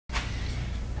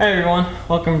Hey everyone,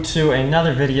 welcome to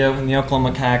another video in the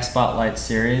Oklahoma Kayak Spotlight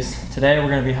series. Today we're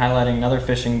going to be highlighting another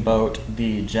fishing boat,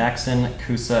 the Jackson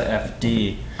Coosa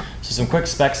FD. So some quick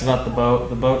specs about the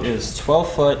boat. The boat is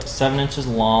 12 foot, 7 inches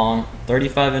long,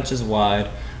 35 inches wide,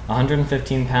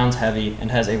 115 pounds heavy,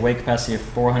 and has a weight capacity of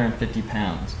 450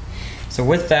 pounds. So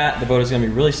with that, the boat is going to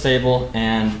be really stable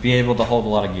and be able to hold a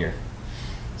lot of gear.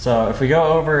 So if we go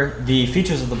over the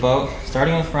features of the boat,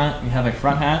 starting in the front, we have a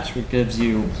front hatch which gives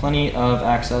you plenty of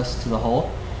access to the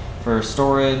hull for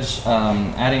storage,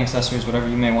 adding accessories, whatever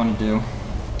you may want to do.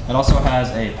 It also has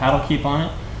a paddle keep on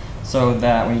it so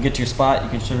that when you get to your spot,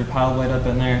 you can shove your paddle blade up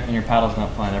in there and your paddle's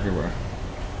not flying everywhere.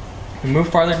 If we move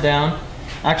farther down,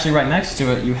 actually right next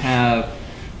to it you have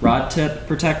rod tip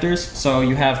protectors. So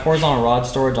you have horizontal rod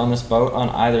storage on this boat on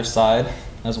either side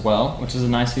as well, which is a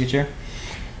nice feature.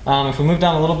 If we move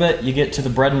down a little bit, you get to the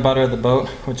bread and butter of the boat,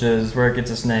 which is where it gets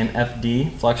its name,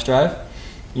 FD, flex drive.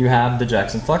 You have the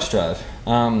Jackson flex drive.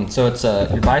 So it's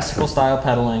your bicycle style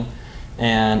pedaling,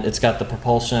 and it's got the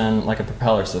propulsion like a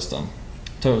propeller system.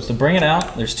 So to bring it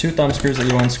out, there's 2 thumb screws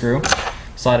that you unscrew,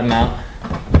 slide them out.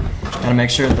 Gotta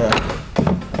make sure the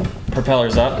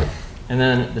propeller's up, and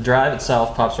then the drive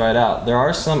itself pops right out. There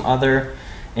are some other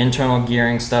internal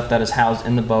gearing stuff that is housed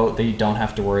in the boat that you don't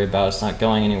have to worry about. It's not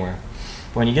going anywhere.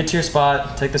 When you get to your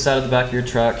spot, take this out of the back of your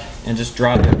truck and just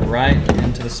drop it right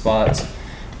into the spots,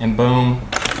 and boom,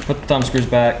 put the thumb screws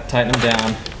back, tighten them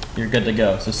down, you're good to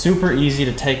go. So super easy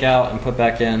to take out and put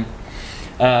back in.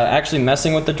 Actually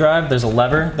messing with the drive, there's a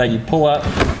lever that you pull up,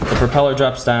 the propeller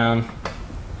drops down,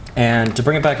 and to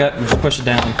bring it back up, you just push it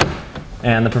down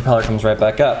and the propeller comes right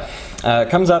back up. It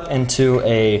comes up into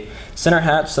a center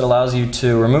hatch that allows you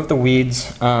to remove the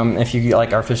weeds if you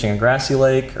are fishing a grassy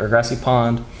lake or a grassy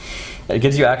pond. It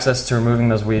gives you access to removing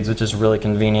those weeds, which is really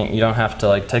convenient. You don't have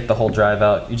to take the whole drive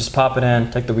out. You just pop it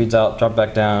in, take the weeds out, drop it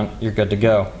back down, you're good to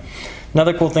go.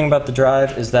 Another cool thing about the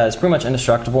drive is that it's pretty much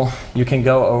indestructible. You can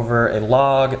go over a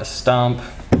log, a stump,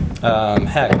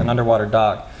 heck, an underwater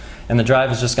dock, and the drive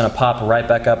is just going to pop right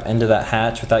back up into that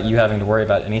hatch without you having to worry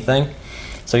about anything.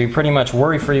 So you're pretty much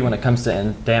worry-free when it comes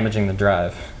to damaging the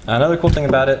drive. Another cool thing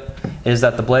about it is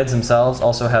that the blades themselves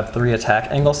also have 3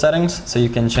 attack angle settings, so you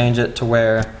can change it to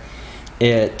where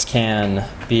it can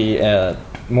be a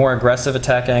more aggressive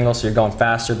attack angle, so you're going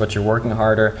faster but you're working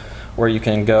harder, or you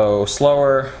can go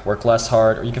slower, work less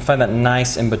hard, or you can find that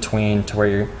nice in between to where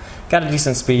you've got a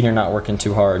decent speed and you're not working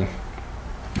too hard.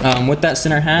 With that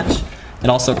center hatch, it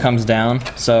also comes down,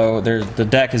 so the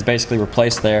deck is basically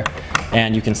replaced there,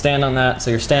 and you can stand on that, so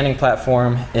your standing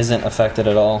platform isn't affected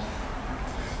at all.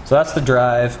 So that's the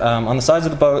drive. On the sides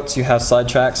of the boats, you have slide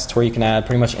tracks to where you can add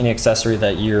pretty much any accessory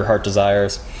that your heart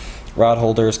desires. Rod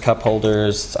holders, cup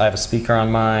holders, I have a speaker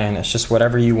on mine, it's just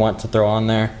whatever you want to throw on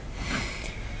there.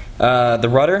 The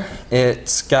rudder,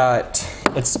 it's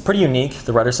pretty unique,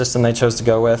 the rudder system they chose to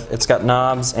go with. It's got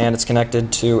knobs and it's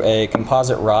connected to a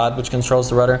composite rod which controls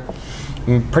the rudder.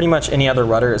 Pretty much any other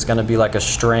rudder is going to be like a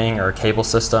string or a cable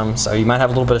system, so you might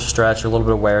have a little bit of stretch or a little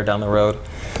bit of wear down the road.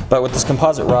 But with this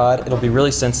composite rod, it'll be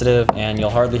really sensitive and you'll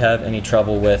hardly have any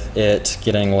trouble with it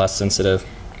getting less sensitive.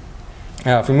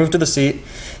 If we move to the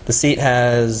seat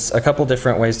has a couple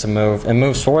different ways to move. It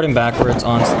moves forward and backwards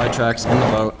on slide tracks in the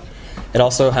boat. It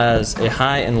also has a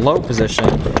high and low position,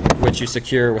 which you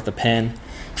secure with a pin,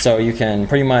 so you can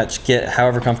pretty much get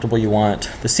however comfortable you want.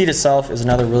 The seat itself is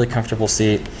another really comfortable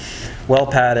seat. Well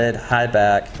padded, high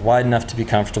back, wide enough to be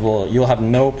comfortable. You'll have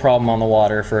no problem on the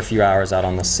water for a few hours out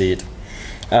on the seat.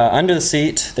 Under the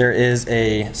seat, there is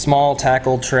a small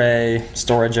tackle tray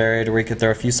storage area where you could throw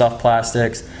a few soft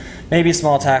plastics, maybe a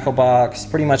small tackle box,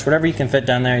 pretty much whatever you can fit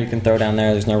down there you can throw down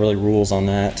there. There's no really rules on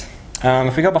that.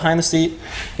 If we go behind the seat,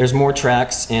 there's more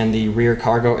tracks in the rear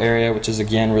cargo area, which is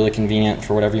again really convenient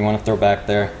for whatever you want to throw back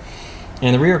there.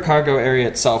 And the rear cargo area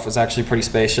itself is actually pretty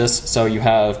spacious, so you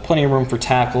have plenty of room for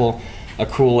tackle, a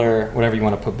cooler, whatever you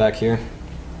want to put back here.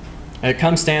 It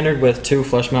comes standard with 2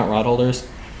 flush mount rod holders,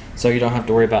 so you don't have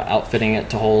to worry about outfitting it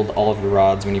to hold all of your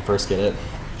rods when you first get it.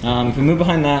 If we move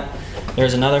behind that,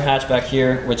 there's another hatch back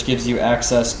here which gives you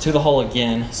access to the hull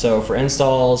again, so for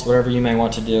installs, whatever you may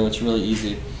want to do, it's really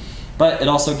easy. But it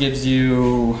also gives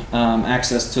you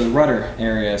access to the rudder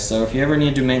area, so if you ever need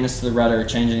to do maintenance to the rudder or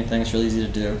change anything, it's really easy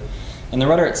to do. And the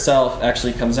rudder itself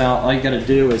actually comes out, all you gotta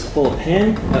do is pull a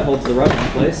pin that holds the rudder in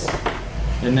place,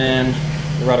 and then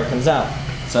the rudder comes out.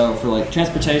 So for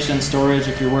transportation, storage,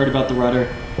 if you're worried about the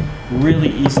rudder, really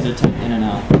easy to take in and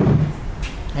out.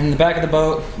 And in the back of the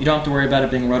boat, you don't have to worry about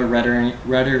it being rudder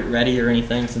ready or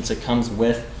anything, since it comes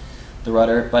with the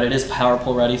rudder, but it is power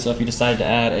pull ready, so if you decide to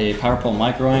add a power pull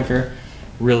micro anchor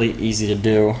really easy to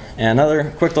do. And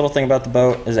another quick little thing about the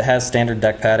boat is it has standard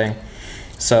deck padding.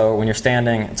 So when you're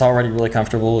standing, it's already really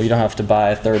comfortable. You don't have to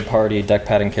buy a third-party deck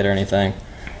padding kit or anything.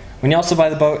 When you also buy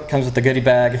the boat, it comes with a goodie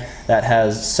bag that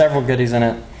has several goodies in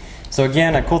it. So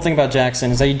again, a cool thing about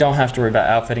Jackson is that you don't have to worry about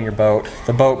outfitting your boat.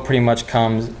 The boat pretty much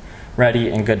comes ready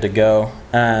and good to go.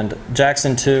 And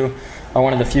Jackson too are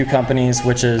one of the few companies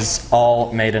which is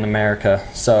all made in America.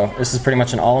 So this is pretty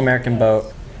much an all-American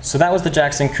boat. So that was the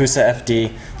Jackson Coosa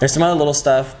FD. There's some other little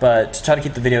stuff, but to try to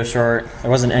keep the video short,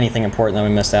 there wasn't anything important that we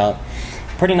missed out.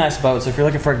 Pretty nice boat, so if you're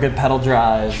looking for a good pedal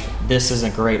drive, this is a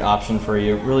great option for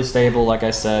you. Really stable, like I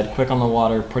said, quick on the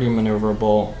water, pretty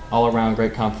maneuverable, all around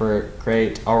great comfort,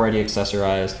 great, already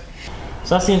accessorized.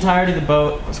 So that's the entirety of the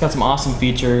boat. It's got some awesome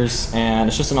features, and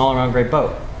it's just an all-around great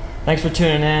boat. Thanks for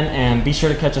tuning in, and be sure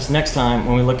to catch us next time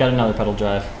when we look at another pedal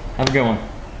drive. Have a good one.